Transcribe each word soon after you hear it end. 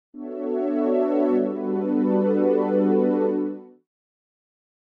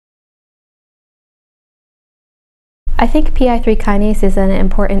I think PI3 kinase is an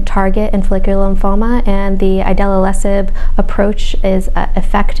important target in follicular lymphoma, and the Duvelisib approach is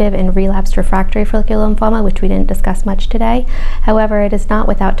effective in relapsed refractory follicular lymphoma, which we didn't discuss much today. However, it is not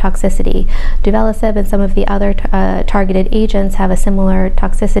without toxicity. Duvelisib and some of the other targeted agents have a similar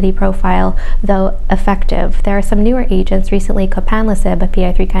toxicity profile, though effective. There are some newer agents. Recently, Copanlisib, a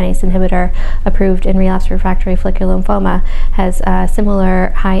PI3 kinase inhibitor approved in relapsed refractory follicular lymphoma, has similar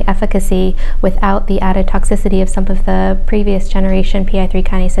high efficacy without the added toxicity of some of the previous generation PI3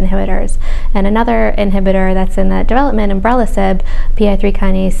 kinase inhibitors. And another inhibitor that's in the development, Duvelisib, PI3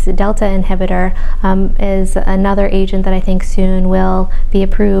 kinase delta inhibitor, is another agent that I think soon will be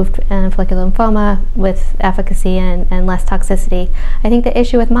approved in follicular lymphoma with efficacy and less toxicity. I think the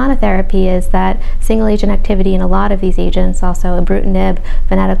issue with monotherapy is that single agent activity in a lot of these agents, also ibrutinib,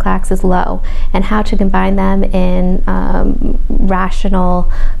 venetoclax, is low, and how to combine them in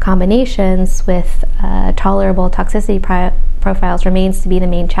rational combinations with tolerable toxicity profiles remains to be the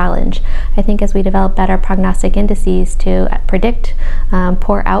main challenge. I think as we develop better prognostic indices to predict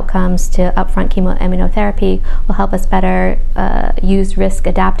poor outcomes to upfront chemoimmunotherapy will help us better use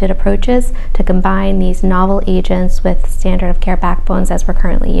risk-adapted approaches to combine these novel agents with standard of care backbones as we're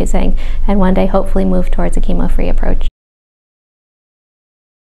currently using, and one day hopefully move towards a chemo-free approach.